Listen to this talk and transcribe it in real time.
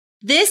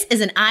This is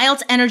an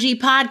IELTS Energy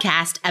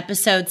Podcast,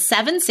 episode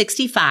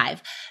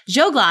 765.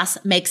 Joglas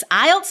makes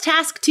IELTS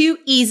Task 2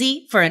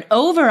 easy for an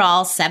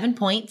overall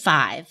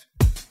 7.5.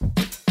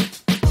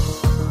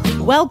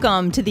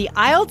 Welcome to the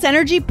IELTS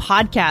Energy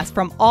Podcast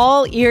from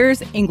All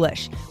Ears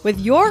English with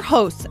your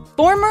hosts,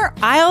 former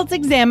IELTS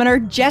examiner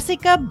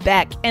Jessica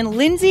Beck and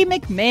Lindsay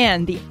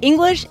McMahon, the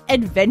English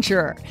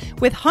adventurer.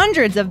 With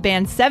hundreds of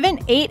Band 7,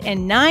 8,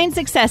 and 9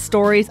 success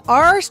stories,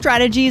 our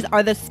strategies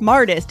are the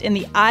smartest in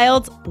the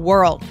IELTS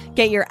world.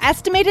 Get your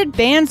estimated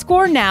band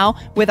score now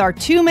with our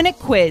 2-minute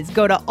quiz.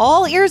 Go to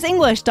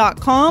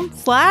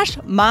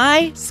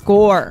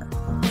allearsenglish.com/myscore.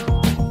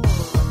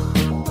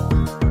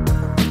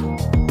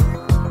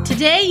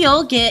 Today,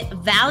 you'll get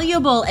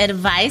valuable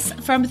advice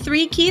from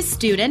 3 Keys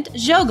student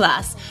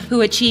Joglas,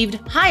 who achieved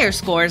higher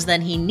scores than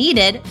he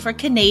needed for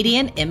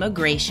Canadian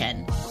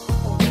immigration.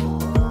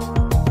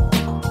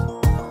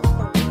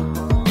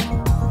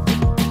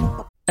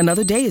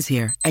 Another day is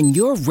here, and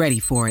you're ready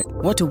for it.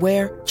 What to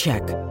wear?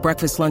 Check.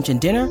 Breakfast, lunch, and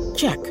dinner?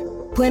 Check.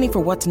 Planning for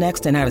what's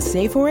next and how to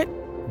save for it?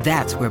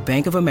 That's where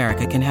Bank of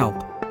America can help.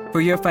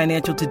 For your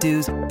financial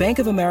to-dos, Bank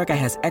of America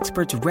has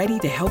experts ready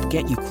to help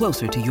get you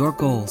closer to your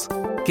goals.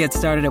 Get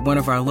started at one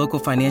of our local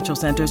financial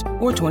centers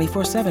or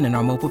 24/7 in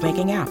our mobile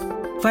banking app.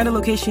 Find a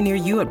location near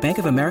you at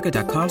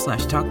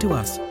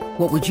bankofamerica.com/talktous.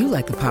 What would you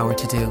like the power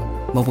to do?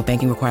 Mobile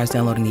banking requires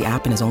downloading the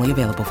app and is only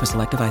available for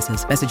select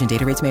devices. Message and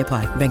data rates may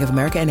apply. Bank of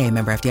America N.A.,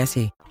 member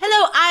FDIC.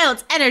 Hello,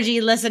 IELTS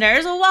Energy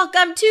listeners.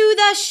 Welcome to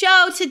the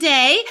show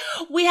today.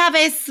 We have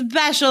a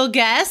special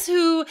guest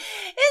who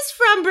is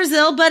from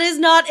Brazil, but is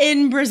not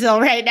in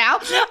Brazil right now.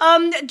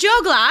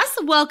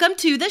 Joglas, welcome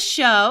to the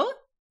show.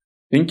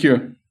 Thank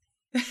you.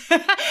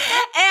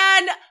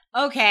 And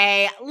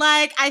okay,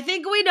 I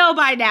think we know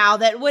by now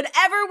that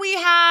whenever we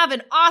have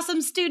an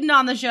awesome student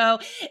on the show,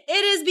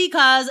 it is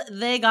because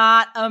they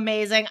got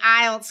amazing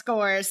IELTS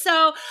scores.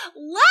 So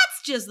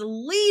let's just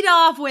lead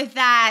off with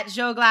that,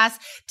 Joglas.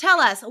 Tell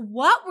us,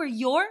 what were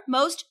your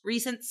most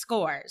recent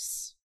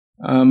scores?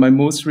 My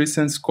most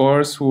recent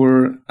scores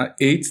were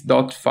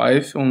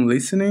 8.5 on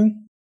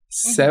listening,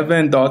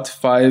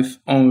 7.5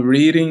 on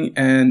reading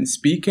and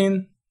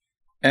speaking,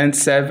 and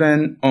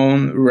 7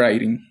 on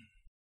writing.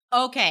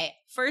 Okay,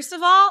 first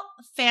of all,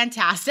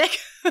 fantastic.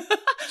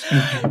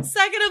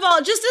 Second of all,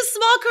 just a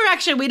small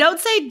correction. We don't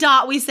say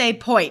dot, we say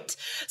point.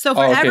 So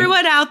for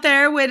everyone out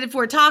there, if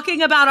we're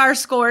talking about our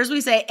scores, we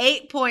say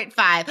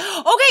 8.5.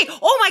 Okay,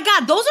 oh my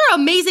God, those are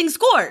amazing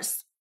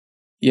scores.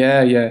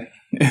 Yeah.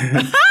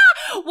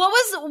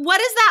 What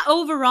is that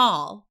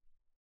overall?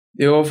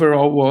 The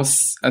overall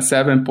was a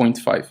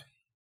 7.5.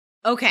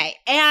 Okay,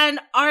 and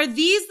are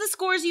these the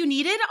scores you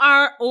needed,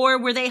 or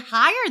were they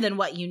higher than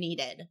what you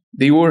needed?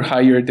 They were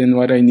higher than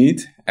what I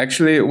need.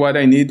 Actually, what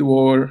I need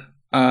were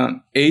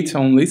 8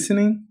 on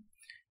listening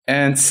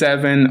and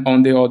 7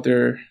 on the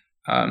other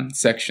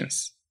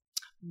sections.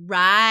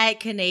 Right,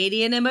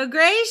 Canadian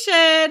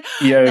immigration.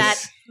 Yes.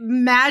 That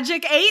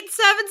magic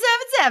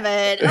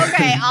 8777.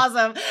 Okay,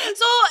 awesome.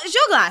 So,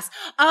 Joglas,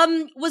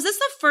 was this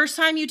the first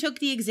time you took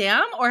the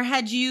exam, or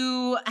had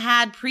you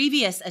had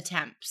previous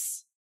attempts?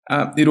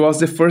 It was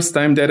the first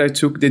time that I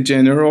took the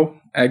general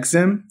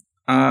exam.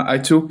 I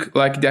took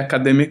the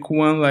academic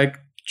one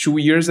 2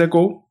 years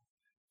ago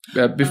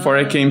before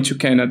I came to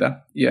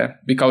Canada. Yeah,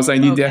 because I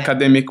need the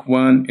academic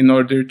one in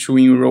order to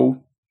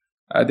enroll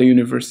at the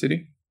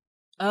university.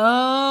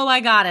 Oh, I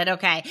got it.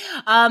 Okay.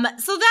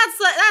 So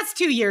that's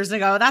 2 years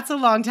ago. That's a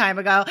long time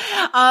ago.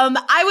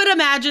 I would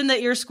imagine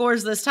that your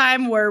scores this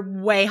time were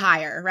way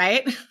higher,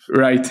 right?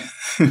 Right.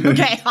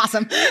 Okay,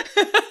 awesome.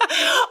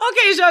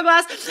 Okay,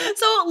 Joglas.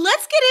 So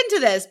let's get into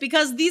this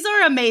because these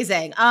are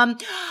amazing.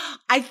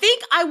 I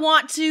think I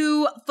want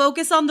to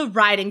focus on the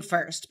writing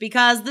first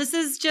because this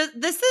is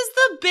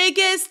the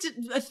biggest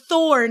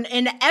thorn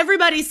in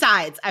everybody's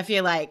sides, I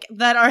feel like,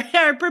 that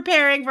are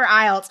preparing for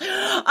IELTS.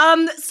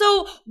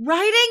 So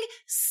writing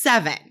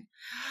 7.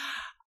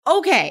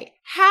 Okay,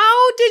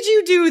 how did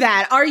you do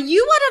that? Are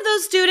you one of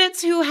those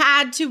students who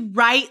had to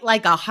write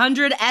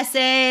 100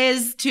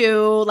 essays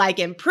to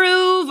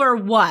improve or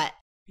what?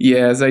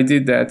 Yes, I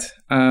did that.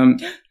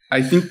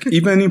 I think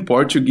even in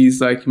Portuguese,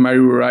 my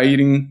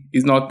writing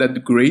is not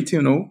that great,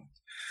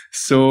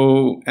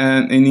 So,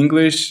 and in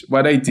English,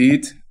 what I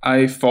did,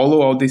 I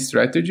follow all the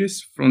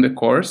strategies from the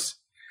course.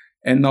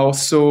 And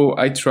also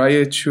I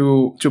tried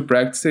to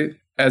practice it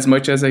as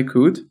much as I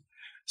could.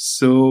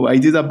 So I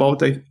did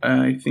about,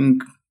 I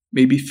think,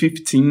 maybe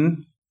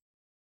 15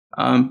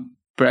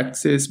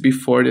 practices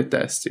before the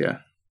test, yeah.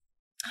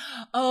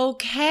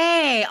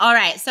 Okay. All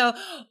right. So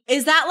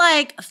is that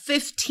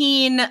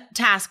 15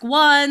 task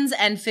 1s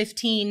and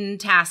 15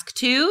 task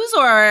 2s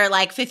or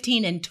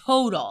 15 in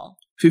total?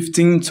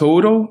 15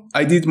 total.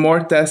 I did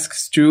more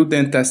tasks 2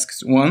 than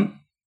tasks 1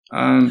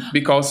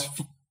 because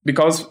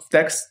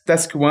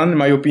task 1, in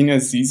my opinion,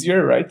 is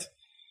easier, right?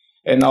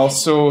 And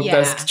also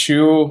task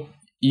 2,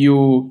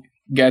 you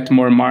get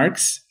more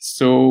marks.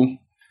 So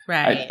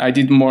right. I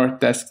did more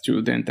task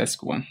 2 than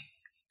task 1.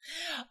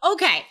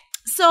 Okay.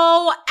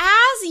 So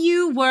as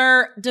you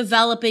were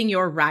developing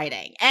your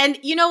writing, and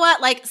you know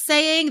what, like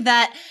saying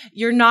that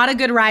you're not a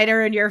good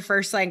writer in your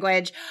first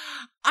language,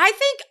 I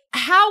think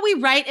how we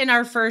write in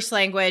our first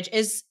language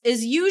is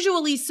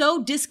usually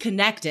so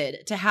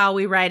disconnected to how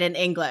we write in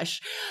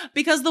English,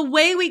 because the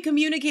way we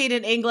communicate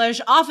in English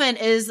often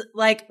is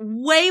like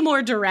way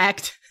more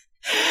direct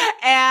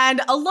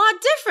and a lot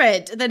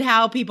different than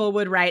how people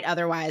would write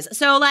otherwise.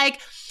 So like,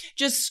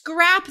 just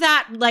scrap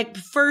that like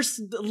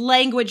first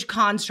language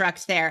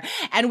construct there.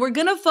 And we're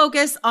going to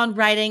focus on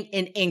writing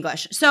in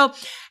English. So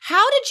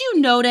how did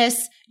you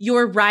notice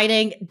your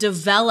writing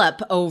develop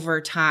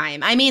over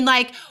time? I mean,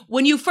 like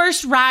when you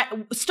first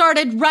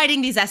started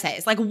writing these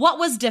essays, like what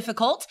was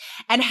difficult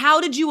and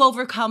how did you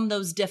overcome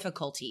those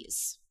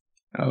difficulties?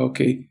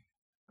 Okay.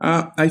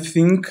 I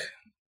think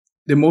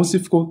the most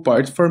difficult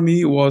part for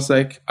me was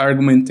like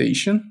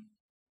argumentation,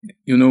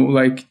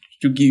 like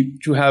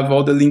to have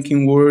all the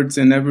linking words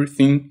and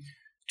everything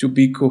to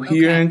be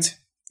coherent.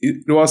 Okay.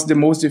 It was the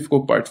most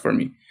difficult part for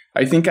me.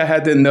 I think I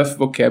had enough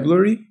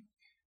vocabulary,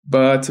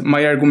 but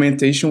my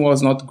argumentation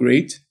was not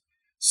great.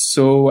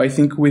 So I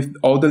think with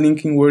all the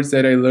linking words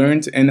that I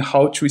learned and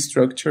how to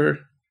structure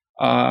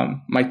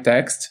my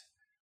text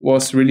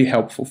was really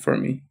helpful for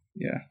me.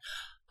 Yeah.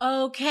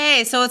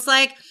 Okay. So it's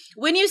like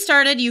when you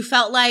started, you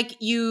felt like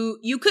you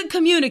could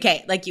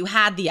communicate, like you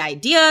had the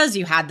ideas,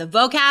 you had the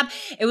vocab.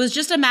 It was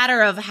just a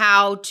matter of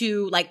how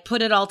to like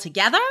put it all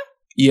together?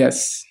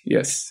 Yes.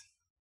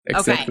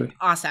 Exactly. Okay,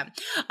 awesome.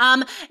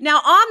 Now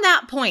on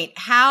that point,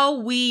 how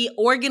we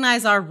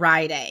organize our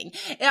writing,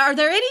 are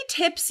there any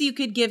tips you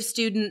could give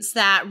students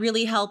that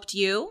really helped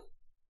you?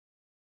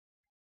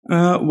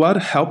 What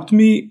helped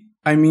me,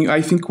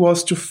 I think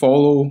was to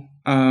follow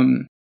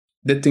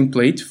the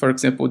template, for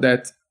example,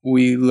 that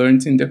we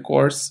learned in the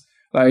course,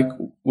 like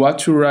what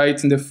to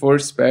write in the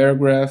first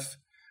paragraph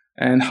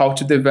and how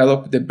to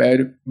develop the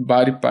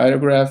body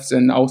paragraphs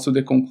and also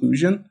the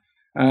conclusion.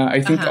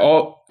 I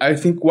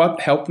think what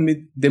helped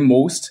me the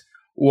most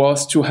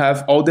was to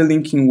have all the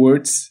linking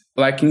words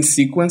like in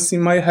sequence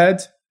in my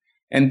head.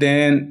 And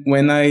then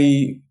when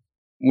I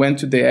went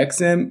to the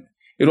exam,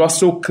 it was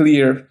so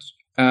clear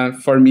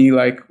for me,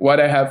 like what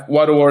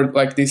were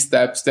like these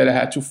steps that I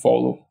had to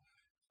follow.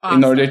 Awesome.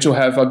 In order to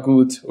have a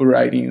good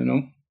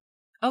writing,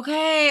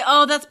 Okay.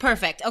 Oh, that's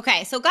perfect.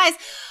 Okay. So guys,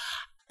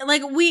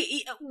 like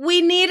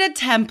we need a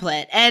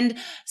template, and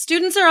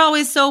students are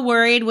always so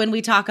worried when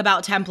we talk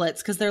about templates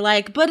because they're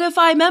like, but if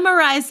I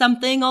memorize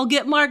something, I'll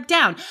get marked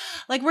down.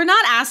 Like we're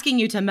not asking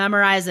you to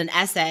memorize an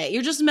essay.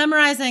 You're just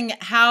memorizing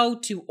how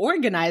to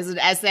organize an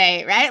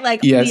essay, right?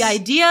 Like yes. The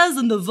ideas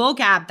and the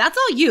vocab, that's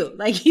all you.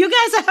 Like you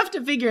guys have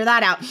to figure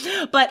that out.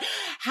 But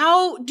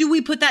how do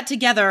we put that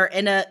together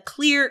in a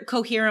clear,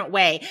 coherent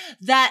way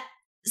that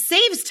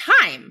saves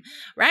time,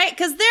 right?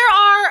 Because there's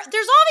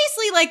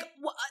obviously like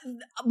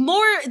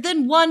more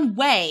than one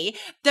way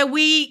that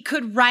we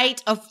could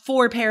write a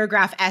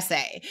 4-paragraph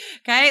essay.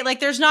 Okay.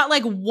 Like there's not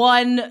like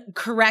one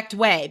correct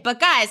way, but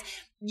guys,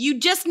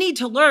 you just need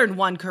to learn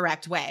one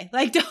correct way.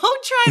 Like don't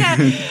try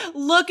to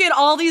look at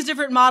all these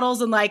different models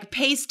and like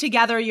paste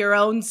together your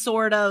own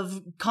sort of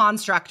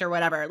construct or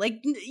whatever. Like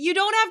you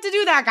don't have to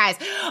do that, guys.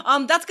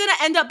 That's going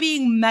to end up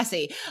being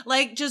messy.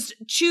 Like just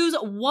choose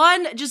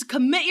one, just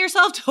commit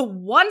yourself to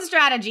one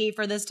strategy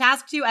for this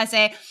task 2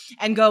 essay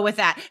and go with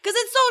that. Cause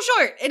it's so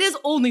short. It is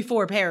only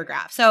 4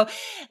 paragraphs. So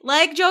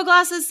like Joe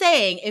Glass is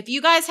saying, if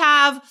you guys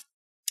have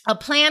a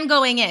plan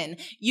going in,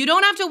 you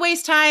don't have to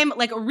waste time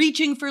like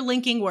reaching for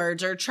linking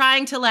words or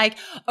trying to like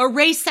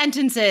erase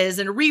sentences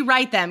and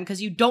rewrite them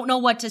because you don't know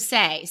what to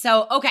say.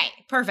 So, okay,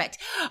 perfect.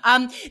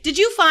 Did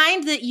you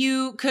find that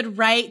you could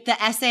write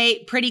the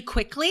essay pretty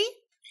quickly?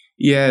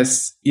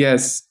 Yes.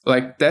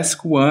 Like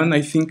task 1,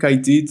 I think I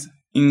did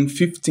in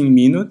 15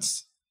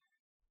 minutes.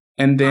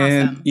 And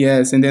then, awesome.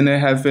 Yes, and then I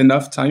have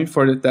enough time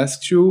for the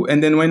task 2.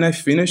 And then when I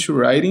finish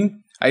writing,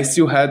 I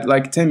still had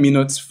like 10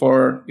 minutes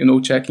for,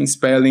 checking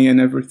spelling and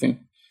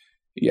everything.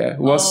 Yeah, it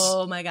was.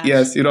 Oh my gosh.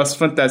 Yes, it was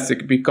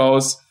fantastic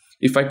because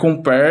if I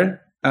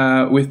compare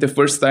with the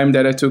first time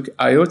that I took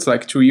IELTS,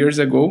 like 2 years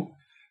ago.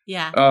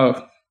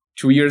 Yeah.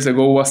 2 years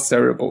ago was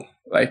terrible.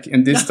 Like,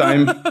 and this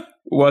time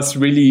was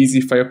really easy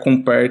if I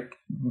compared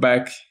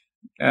back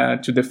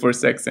to the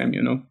first exam,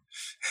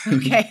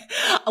 Okay.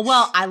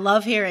 Well, I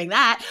love hearing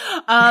that.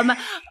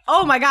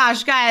 Oh my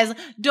gosh, guys,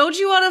 don't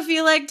you want to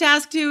feel like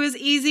task 2 is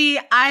easy?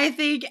 I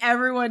think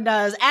everyone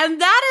does.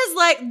 And that is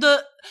like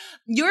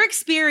your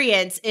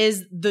experience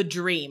is the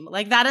dream.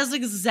 Like that is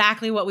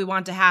exactly what we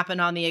want to happen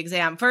on the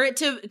exam, for it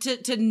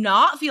to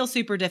not feel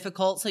super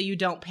difficult so you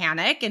don't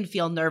panic and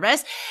feel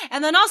nervous.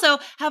 And then also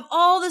have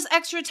all this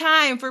extra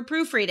time for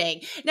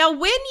proofreading. Now,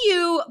 when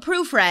you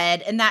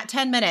proofread in that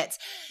 10 minutes,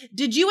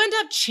 did you end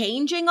up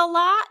changing a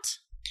lot?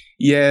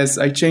 Yes,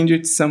 I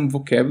changed some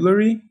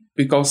vocabulary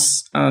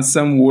because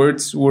some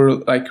words were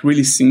like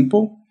really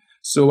simple.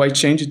 So I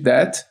changed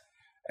that.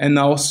 And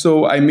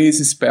also I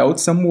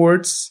misspelled some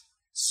words.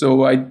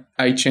 So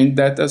I changed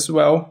that as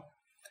well.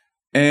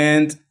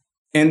 And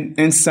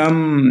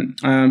some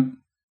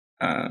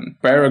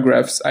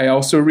paragraphs, I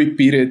also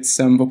repeated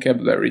some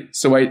vocabulary.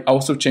 So I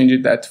also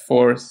changed that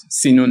for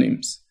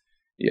synonyms.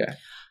 Yeah.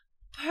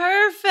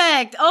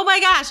 Perfect. Oh my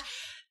gosh.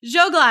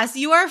 Joglas,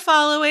 you are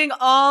following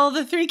all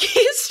the 3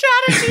 key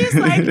strategies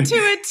like to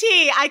a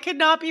T. I could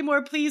not be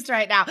more pleased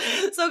right now.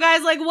 So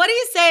guys, like what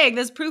he's saying,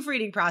 this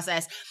proofreading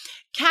process,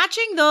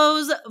 catching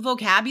those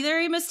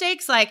vocabulary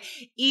mistakes, like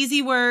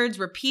easy words,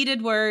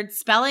 repeated words,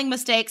 spelling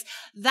mistakes,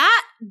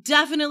 that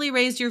definitely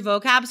raised your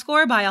vocab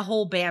score by a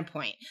whole band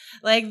point.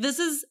 Like this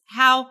is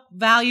how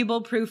valuable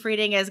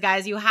proofreading is,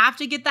 guys. You have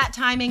to get that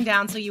timing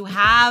down so you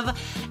have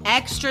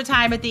extra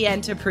time at the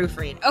end to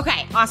proofread.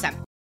 Okay, awesome.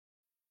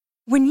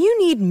 When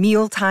you need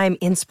mealtime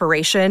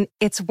inspiration,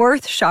 it's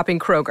worth shopping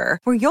Kroger,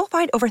 where you'll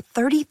find over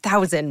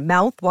 30,000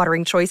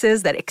 mouth-watering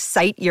choices that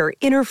excite your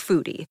inner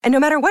foodie. And no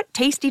matter what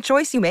tasty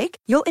choice you make,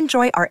 you'll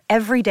enjoy our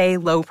everyday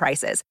low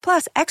prices,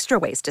 plus extra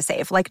ways to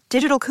save, like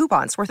digital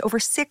coupons worth over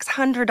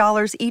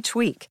 $600 each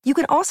week. You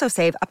can also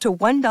save up to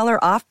 $1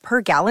 off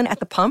per gallon at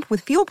the pump with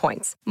fuel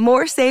points.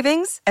 More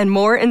savings and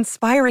more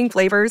inspiring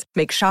flavors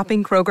make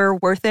shopping Kroger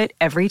worth it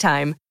every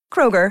time.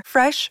 Kroger,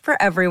 fresh for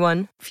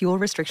everyone. Fuel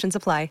restrictions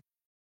apply.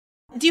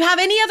 Do you have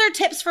any other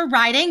tips for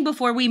writing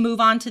before we move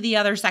on to the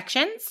other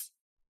sections?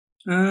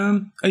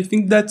 I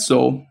think that's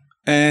all.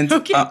 And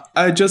Okay.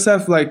 I just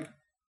have like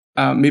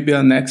maybe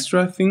an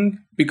extra thing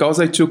because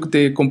I took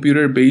the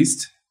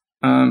computer-based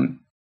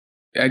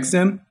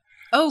exam.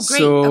 Oh, great.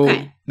 So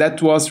Okay.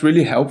 that was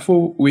really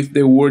helpful with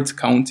the word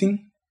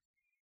counting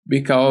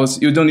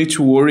because you don't need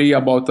to worry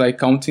about like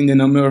counting the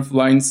number of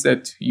lines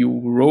that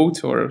you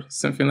wrote or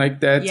something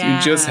like that. Yeah.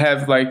 You just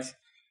have like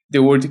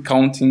the word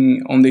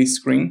counting on the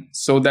screen.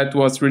 So that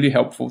was really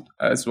helpful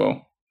as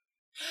well.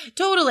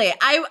 Totally.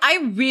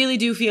 I really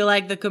do feel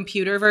like the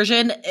computer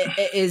version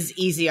is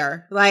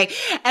easier. Like,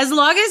 as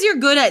long as you're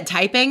good at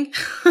typing,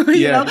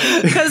 you know,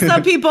 because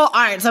some people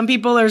aren't. Some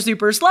people are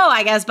super slow,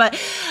 I guess.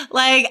 But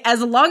like,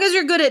 as long as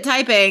you're good at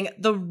typing,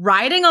 the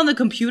writing on the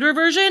computer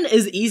version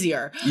is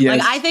easier. Yes.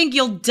 Like, I think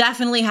you'll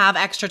definitely have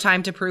extra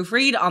time to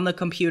proofread on the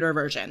computer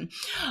version.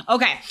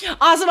 Okay.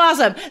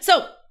 Awesome.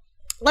 So,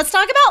 let's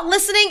talk about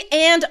listening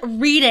and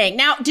reading.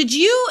 Now, did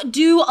you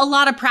do a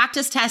lot of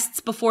practice tests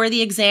before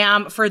the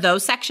exam for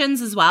those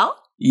sections as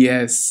well?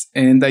 Yes,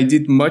 and I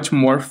did much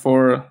more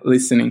for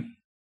listening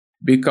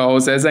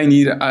because as I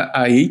need a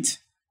 8,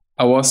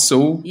 I was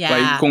so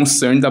like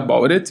concerned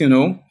about it, you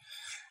know.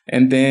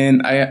 And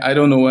then I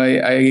don't know,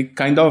 I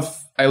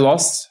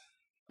lost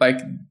like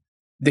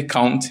the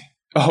count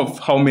of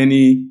how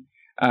many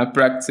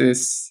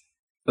practice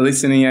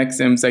listening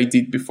exams I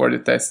did before the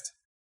test.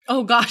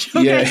 Oh, gosh.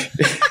 Okay.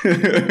 Yeah. No, but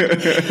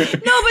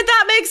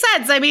that makes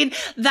sense. I mean,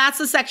 that's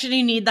the section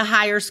you need the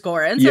higher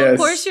score. And so, of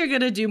course, you're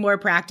going to do more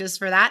practice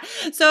for that.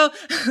 So,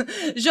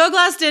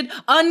 Joglas did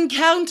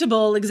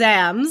uncountable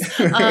exams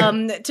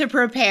to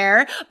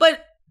prepare,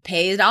 but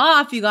paid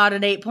off. You got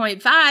an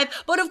 8.5.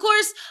 But of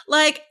course,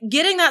 like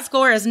getting that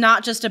score is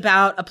not just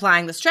about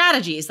applying the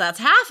strategies. That's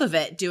half of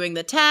it. Doing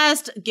the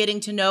test,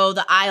 getting to know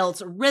the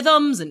IELTS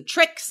rhythms and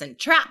tricks and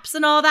traps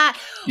and all that,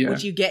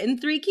 which you get in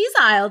 3 Keys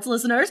IELTS,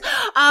 listeners.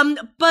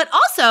 But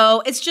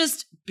also it's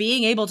just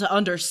being able to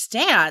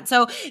understand.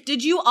 So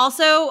did you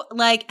also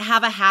like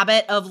have a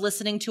habit of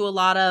listening to a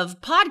lot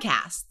of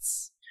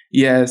podcasts?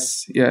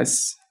 Yes.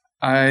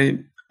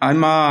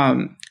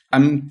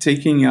 I'm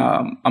taking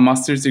a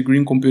master's degree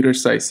in computer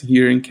science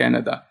here in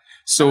Canada.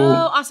 So,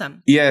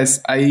 awesome.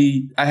 Yes,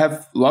 I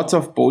have lots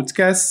of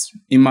podcasts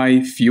in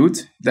my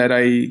field that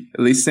I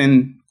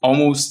listen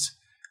almost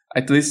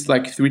at least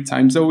like 3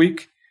 times a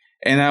week.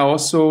 And I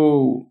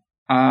also,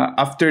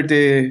 after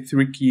the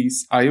 3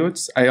 Keys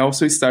IELTS, I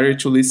also started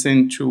to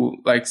listen to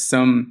like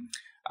some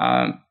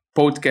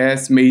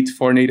podcasts made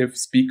for native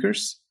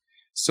speakers.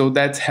 So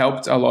that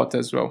helped a lot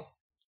as well.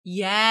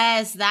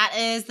 Yes, that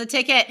is the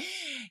ticket.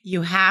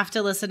 You have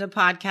to listen to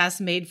podcasts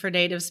made for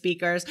native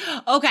speakers.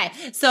 Okay,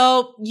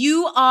 so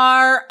you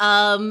are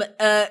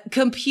a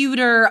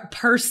computer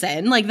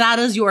person, like that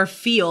is your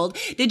field.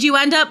 Did you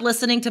end up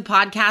listening to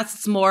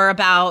podcasts more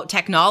about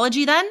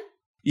technology then?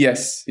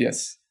 Yes.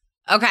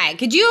 Okay,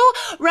 could you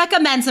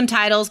recommend some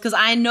titles? Because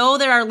I know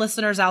there are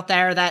listeners out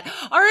there that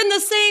are in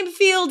the same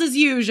field as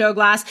you,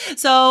 Joglas.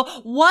 So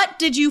what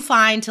did you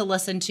find to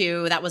listen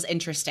to that was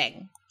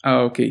interesting?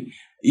 Okay,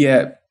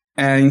 yeah.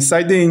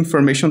 Inside the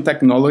information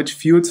technology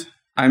field,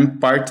 I'm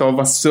part of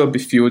a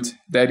sub-field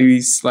that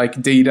is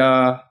like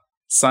data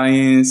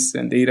science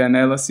and data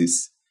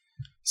analysis.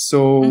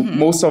 So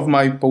most of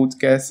my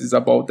podcast is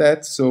about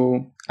that.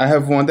 So I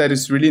have one that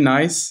is really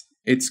nice.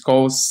 It's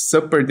called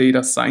Super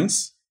Data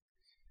Science.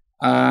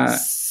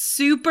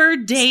 Super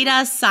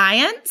Data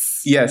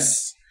Science?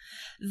 Yes.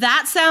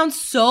 that sounds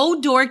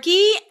so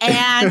dorky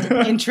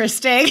and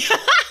interesting.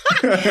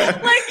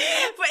 Like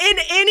in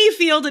any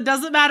field, it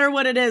doesn't matter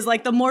what it is.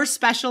 Like the more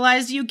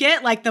specialized you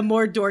get, like the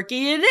more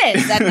dorky it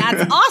is. And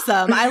that's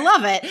awesome. I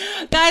love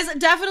it. Guys,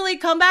 definitely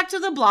come back to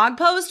the blog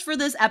post for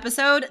this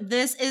episode.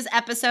 This is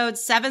episode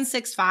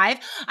 765.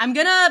 I'm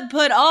going to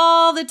put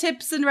all the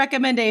tips and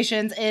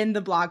recommendations in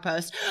the blog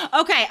post.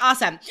 Okay,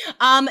 awesome.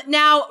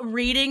 Now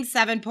reading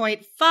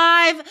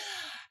 7.5.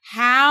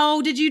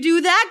 How did you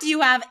do that? Do you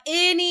have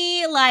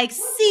any like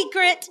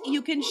secret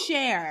you can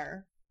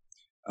share?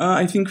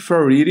 I think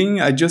for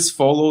reading, I just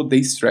followed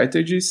the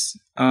strategies.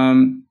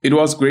 It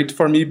was great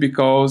for me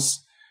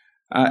because,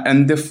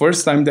 and the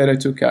first time that I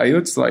took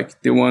IELTS,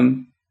 like the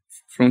one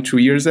from 2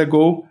 years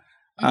ago,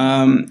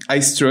 I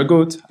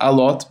struggled a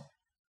lot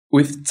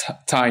with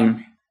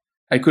time.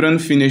 I couldn't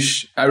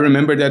finish. I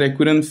remember that I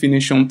couldn't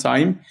finish on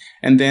time.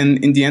 And then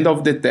in the end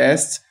of the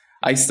test,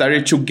 I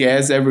started to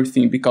guess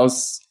everything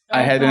because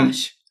I hadn't.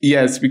 Gosh.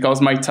 Yes,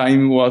 because my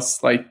time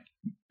was like,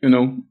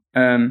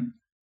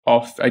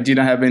 off. I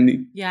didn't have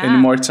any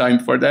more time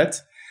for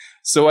that.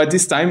 So at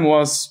this time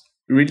was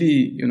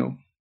really,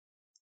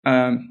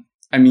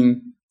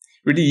 really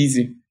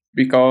easy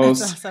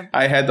because awesome.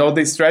 I had all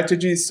the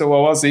strategies. So I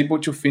was able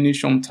to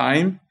finish on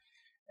time.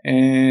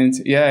 And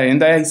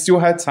I still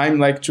had time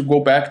like to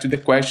go back to the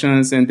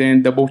questions and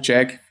then double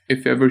check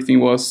if everything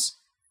was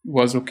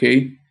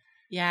okay.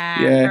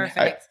 Yeah,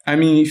 perfect. I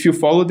mean, if you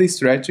follow the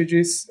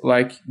strategies,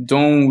 like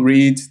don't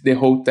read the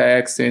whole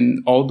text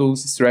and all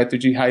those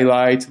strategy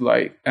highlight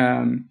like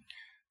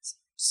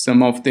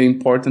some of the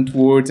important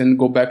words and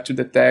go back to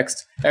the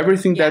text.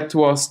 Everything that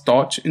was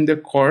taught in the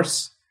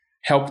course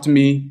helped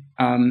me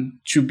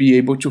to be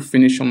able to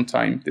finish on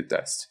time the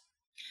test.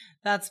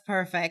 That's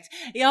perfect.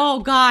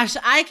 Oh gosh,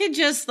 I could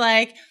just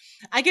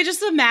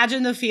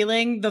imagine the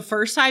feeling the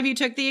first time you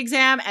took the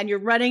exam and you're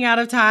running out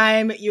of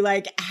time. You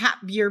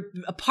you're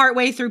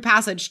partway through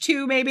passage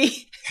 2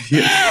 maybe.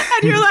 Yeah.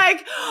 And you're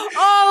like,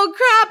 oh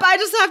crap, I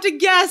just have to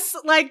guess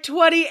like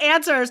 20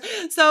 answers.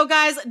 So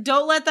guys,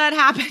 don't let that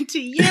happen to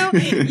you.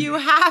 You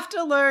have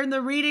to learn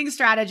the reading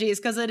strategies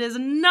because it is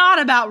not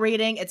about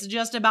reading. It's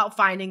just about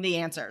finding the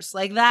answers.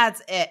 Like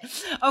that's it.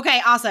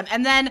 Okay, awesome.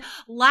 And then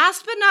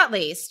last but not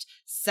least,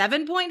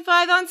 7.5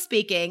 on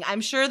speaking.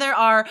 I'm sure there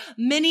are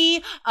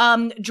many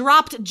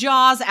dropped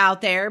jaws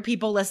out there,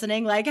 people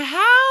listening, like,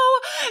 how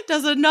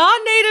does a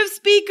non-native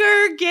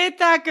speaker get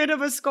that good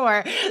of a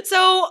score?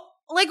 So,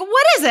 like,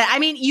 what is it? I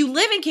mean, you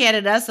live in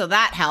Canada, so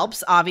that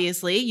helps,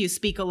 obviously. You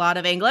speak a lot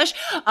of English.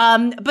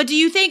 But do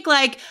you think,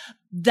 like,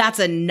 that's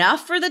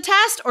enough for the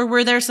test, or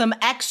were there some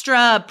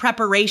extra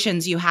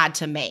preparations you had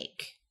to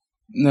make?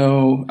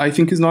 No, I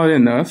think it's not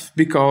enough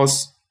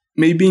because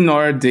maybe in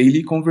our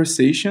daily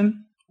conversation,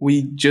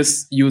 we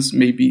just use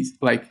maybe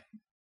like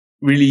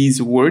really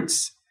easy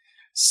words.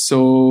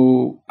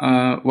 So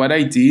what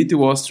I did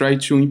was try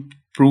to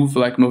improve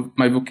like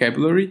my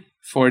vocabulary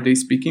for the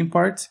speaking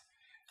part.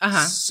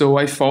 So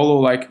I follow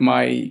like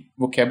my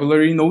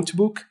vocabulary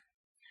notebook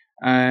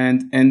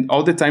and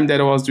all the time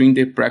that I was doing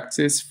the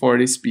practice for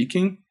the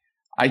speaking,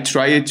 I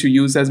tried to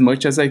use as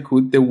much as I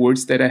could the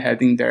words that I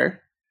had in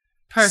there.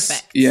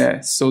 Perfect.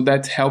 Yeah. So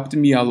that helped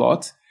me a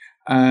lot.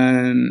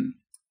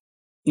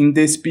 In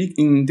the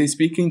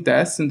speaking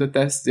test, in the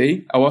test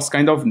day, I was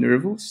kind of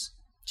nervous.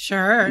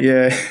 Sure.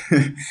 Yeah.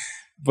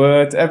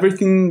 But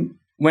everything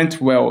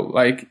went well.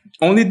 Like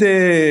only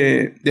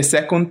the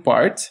second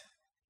part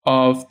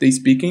of the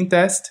speaking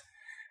test,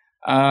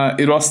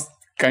 it was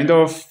kind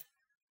of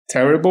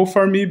terrible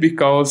for me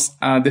because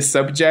the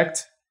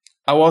subject,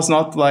 I was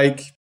not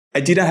like, I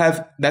didn't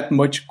have that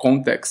much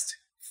context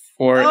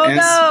for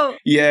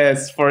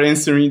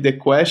answering the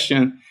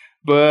question.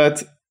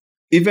 But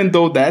even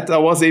though that, I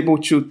was able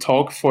to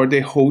talk for the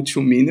whole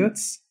 2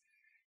 minutes.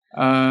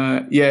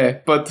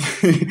 But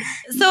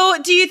So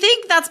do you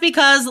think that's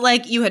because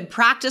like you had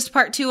practiced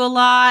part 2 a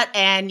lot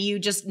and you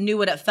just knew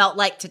what it felt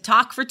like to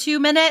talk for 2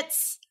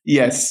 minutes?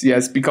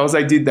 Yes, because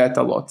I did that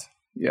a lot.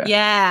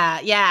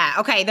 Yeah.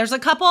 Okay, there's a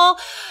couple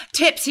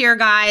tips here,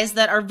 guys,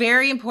 that are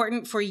very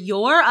important for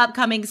your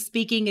upcoming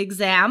speaking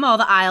exam, all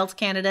the IELTS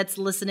candidates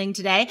listening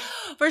today.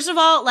 First of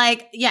all,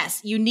 like, yes,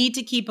 you need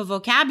to keep a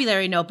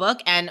vocabulary notebook,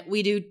 and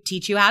we do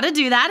teach you how to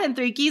do that in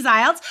 3 Keys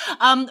IELTS.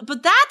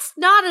 But that's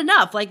not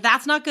enough. Like,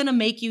 that's not going to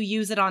make you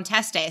use it on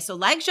test day. So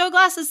like Joe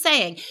Glass is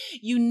saying,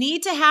 you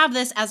need to have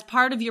this as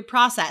part of your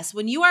process.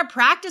 When you are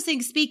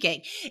practicing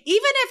speaking, even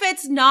if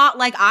it's not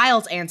like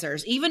IELTS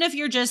answers, even if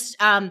you're just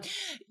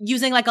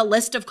using like a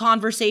list of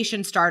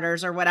conversation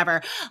starters or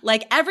whatever,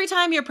 like every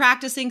time you're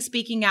practicing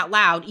speaking out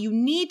loud, you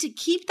need to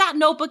keep that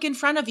notebook in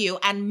front of you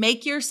and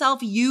make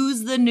yourself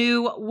use the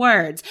new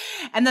words.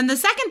 And then the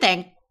second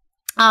thing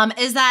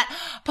is that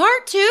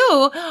part 2,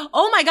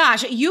 oh my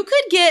gosh, you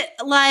could get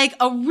like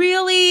a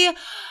really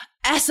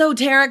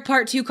esoteric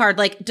part 2 card,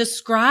 like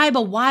describe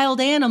a wild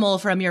animal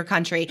from your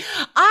country.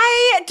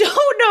 I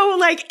don't know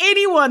like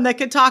anyone that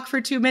could talk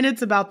for 2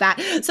 minutes about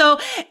that. So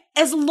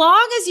as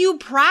long as you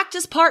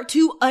practice part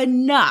 2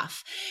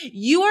 enough,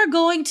 you're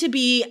going to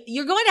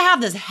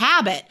have this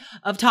habit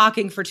of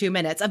talking for 2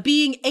 minutes, of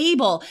being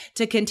able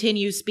to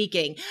continue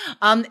speaking.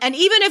 And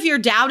even if you're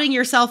doubting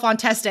yourself on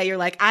test day, you're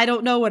like, I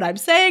don't know what I'm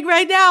saying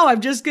right now.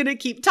 I'm just going to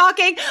keep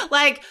talking.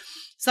 Like,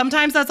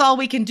 sometimes that's all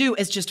we can do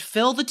is just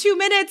fill the 2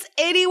 minutes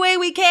any way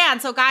we can.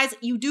 So guys,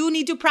 you do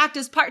need to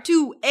practice part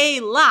 2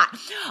 a lot.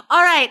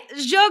 All right,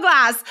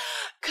 Geoglas,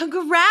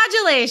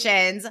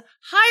 congratulations.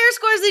 Higher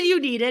scores than you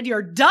needed.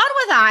 You're done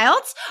with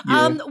IELTS.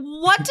 Yeah.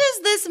 What does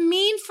this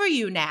mean for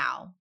you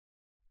now?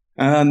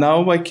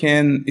 Now I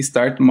can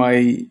start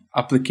my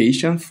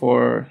application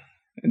for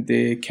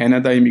the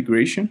Canada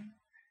immigration.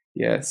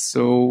 Yeah,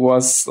 so it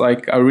was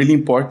like a really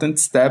important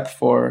step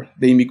for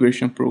the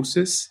immigration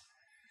process.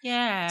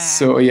 Yeah.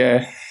 So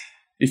yeah,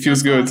 it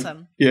feels good.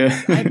 Awesome.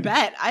 Yeah. I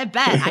bet. I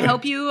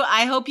hope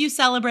you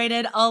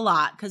celebrated a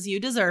lot because you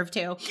deserve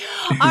to. All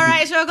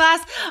right, Geoglas.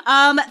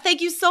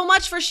 Thank you so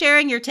much for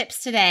sharing your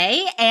tips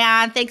today,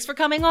 and thanks for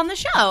coming on the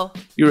show.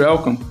 You're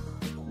welcome.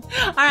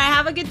 All right,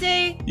 have a good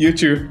day. You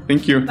too.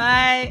 Thank you.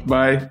 Bye.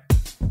 Bye.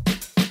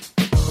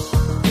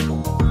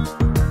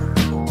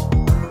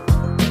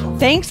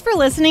 Thanks for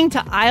listening to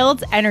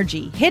IELTS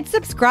Energy. Hit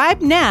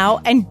subscribe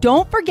now and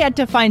don't forget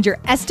to find your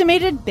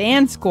estimated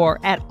band score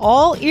at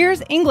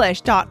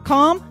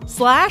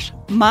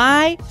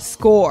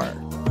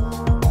allearsenglish.com/myscore.